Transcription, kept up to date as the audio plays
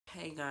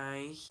Hey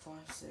guys. 5,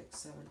 6,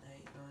 7,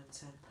 8, 9,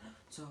 10,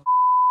 12.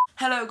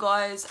 Hello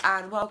guys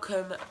and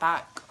welcome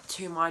back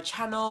to my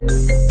channel.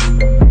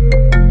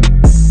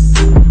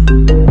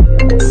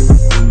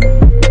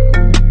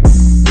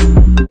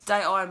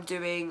 Today I'm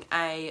doing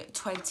a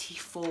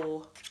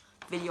 24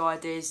 video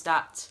ideas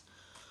that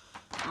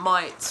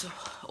might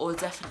or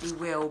definitely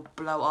will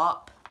blow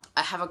up.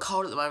 I have a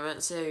cold at the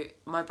moment, so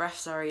my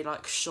breath's very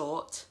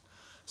short,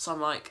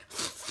 so I'm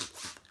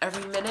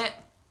every minute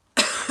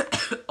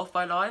of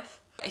my life.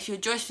 If you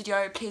enjoy this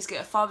video, please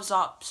get a thumbs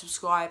up,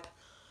 subscribe,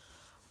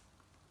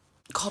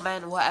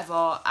 comment,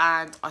 whatever,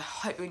 and I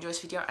hope you enjoy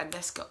this video, and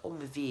let's get on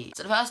with it.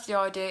 So the first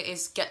video idea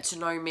is get to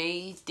know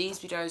me. These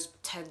videos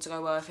tend to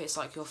go well if it's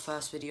your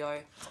first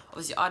video.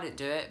 Obviously I didn't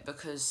do it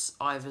because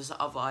I have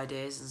other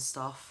ideas and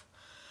stuff,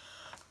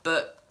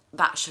 but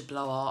that should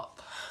blow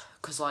up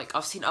because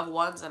I've seen other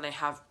ones and they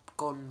have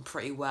gone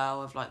pretty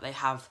well, they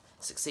have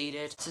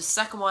succeeded. So the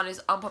second one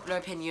is unpopular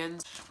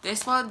opinions.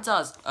 This one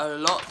does a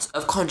lot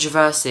of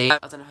controversy. I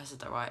don't know if I said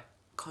that right.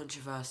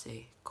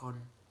 Controversy.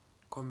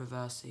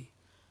 Controversy.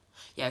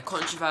 Yeah,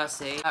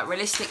 controversy.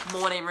 Realistic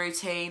morning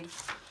routine.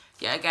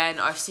 Yeah, again,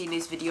 I've seen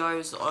these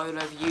videos all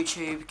over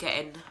YouTube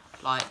getting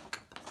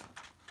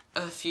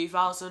a few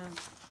thousand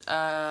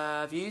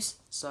views,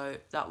 so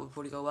that would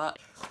probably go work.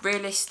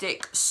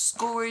 Realistic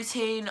school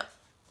routine.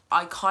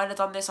 I kind of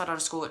done this. I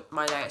done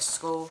my day at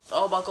school.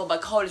 Oh my god, my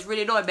cold is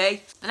really annoying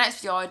me. The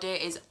next video idea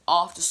is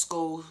after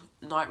school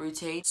night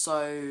routine.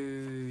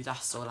 So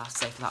that's all I have to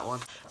say for that one.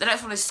 The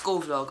next one is school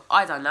vlog.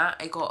 I done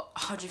that. It got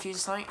 100 views or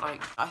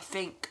something. I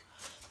think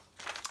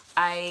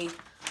a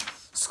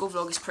school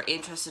vlog is pretty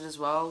interesting as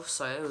well,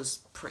 so it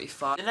was pretty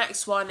fun. The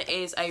next one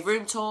is a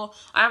room tour.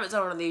 I haven't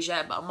done one of these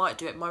yet, but I might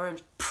do it. My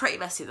room's pretty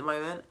messy at the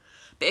moment,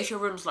 but if your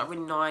room's really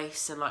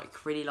nice and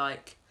really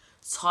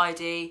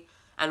tidy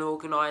and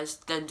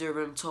organised, then do a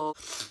room tour.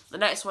 The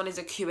next one is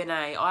a Q&A.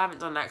 I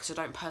haven't done that because I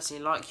don't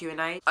personally like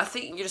Q&A. I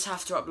think you just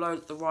have to upload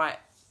at the right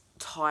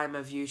time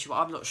of YouTube.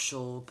 I'm not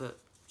sure, but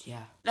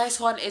yeah. Next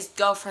one is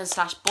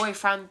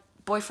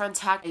girlfriend/boyfriend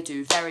tag. They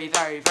do very,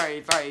 very, very,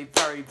 very,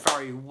 very,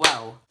 very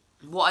well.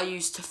 What I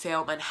use to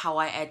film and how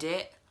I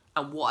edit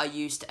and what I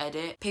use to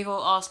edit.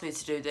 People ask me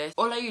to do this.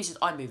 All I use is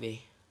iMovie.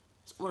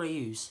 That's all I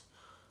use.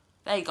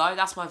 There you go,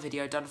 that's my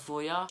video done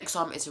for you. Next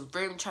one is a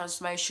room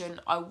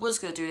transformation. I was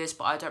going to do this,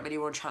 but I don't really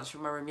want to transfer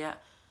my room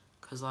yet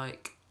because I'm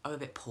a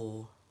bit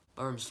poor.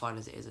 My room's fine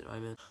as it is at the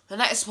moment. The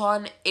next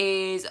one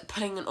is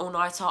pulling an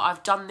all-nighter.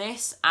 I've done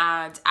this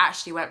and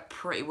actually went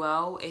pretty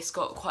well. It's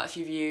got quite a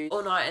few views.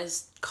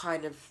 All-nighters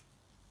kind of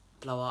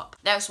blow up.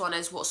 Next one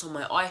is what's on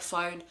my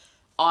iPhone.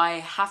 I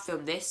have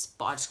filmed this,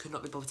 but I just could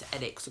not be bothered to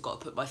edit because I've got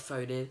to put my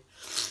phone in.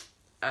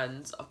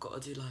 And I've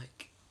got to do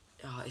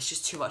it's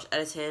just too much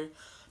editing.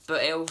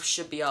 But it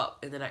should be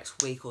up in the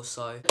next week or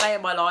so. Day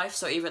in my life,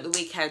 so either at the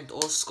weekend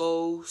or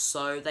school,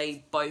 so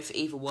they both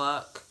either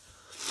work.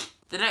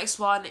 The next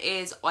one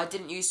is I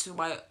didn't use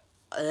my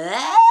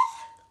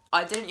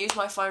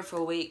phone for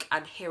a week,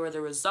 and here are the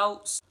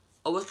results.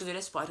 I was gonna do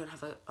this, but I don't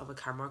have a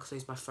camera because I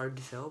use my phone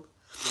to film,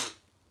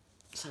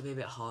 so it'll be a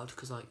bit hard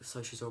because the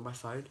socials are on my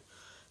phone.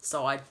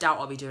 So I doubt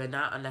I'll be doing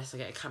that unless I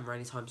get a camera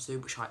anytime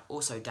soon, which I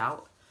also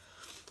doubt.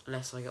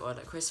 Unless I get one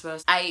at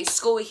Christmas. A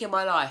school week in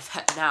my life.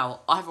 Now,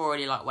 I've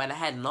already went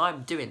ahead and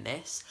I'm doing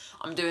this.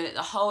 I'm doing it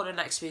the whole of the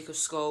next week of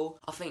school.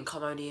 I think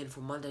I'm only in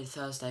from Monday to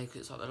Thursday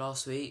because it's the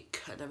last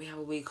week. And then we have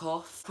a week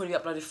off. Probably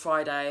uploaded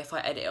Friday if I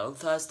edit it on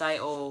Thursday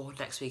or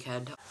next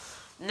weekend.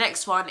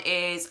 Next one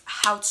is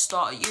how to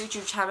start a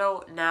YouTube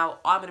channel. Now,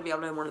 I'm going to be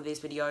uploading one of these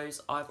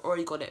videos. I've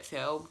already got it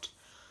filmed.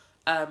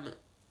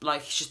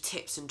 It's just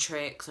tips and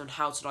tricks on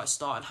how to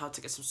start and how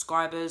to get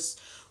subscribers,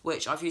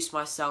 which I've used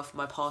myself in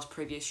my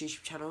previous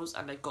YouTube channels,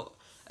 and they've got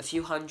a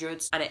few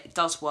hundreds, and it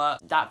does work.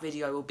 That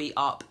video will be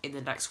up in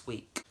the next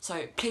week.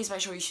 So please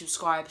make sure you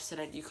subscribe so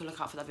that you can look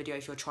out for that video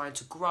if you're trying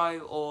to grow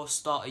or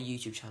start a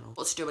YouTube channel.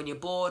 What to do when you're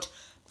bored.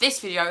 This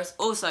video is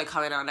also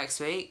coming out next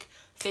week.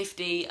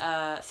 50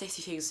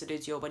 things to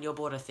do when you're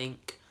bored, I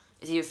think.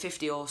 It's either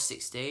 50 or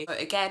 60. So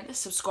again,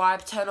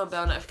 subscribe, turn on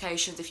bell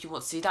notifications if you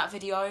want to see that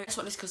video. Next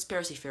one is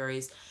conspiracy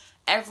theories.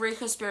 Every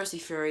conspiracy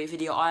theory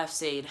video I have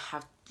seen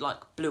have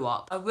blew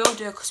up. I will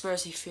do a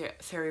conspiracy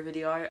theory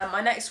video. And my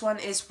next one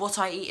is what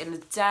I eat in a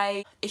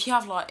day. If you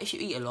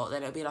eat a lot,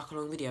 then it'll be a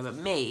long video. But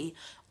me,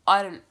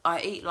 I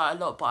eat a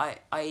lot, but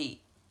I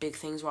eat big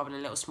things rather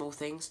than little small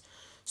things.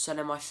 So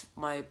then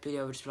my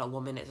video would just be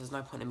 1 minute. There's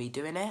no point in me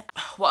doing it.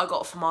 What I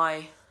got for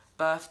my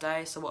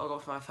birthday. So what I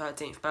got for my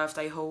 13th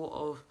birthday haul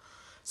or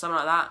something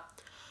like that.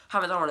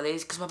 Haven't done one of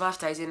these because my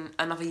birthday's in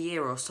another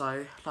year or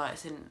so.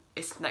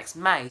 It's next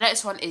May.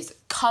 Next one is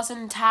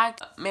cousin tag.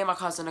 Me and my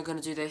cousin are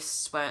gonna do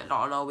this on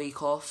our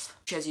week off.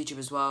 She has YouTube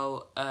as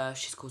well.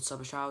 She's called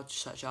Summer Child.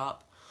 Just search it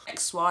up.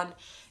 Next one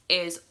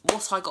is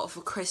what I got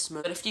for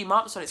Christmas. In a few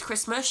months when it's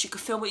Christmas, you can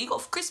film what you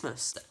got for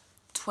Christmas.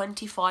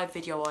 25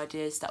 video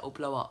ideas that will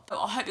blow up.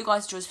 I hope you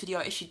guys enjoyed this video.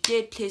 If you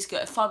did, please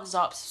get a thumbs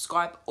up,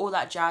 subscribe, all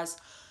that jazz.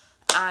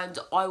 And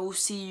I will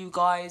see you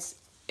guys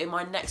in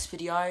my next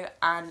video,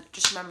 and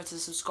just remember to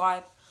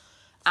subscribe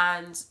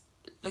and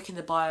look in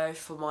the bio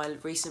for my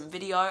recent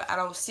video,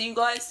 and I'll see you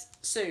guys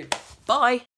soon. Bye!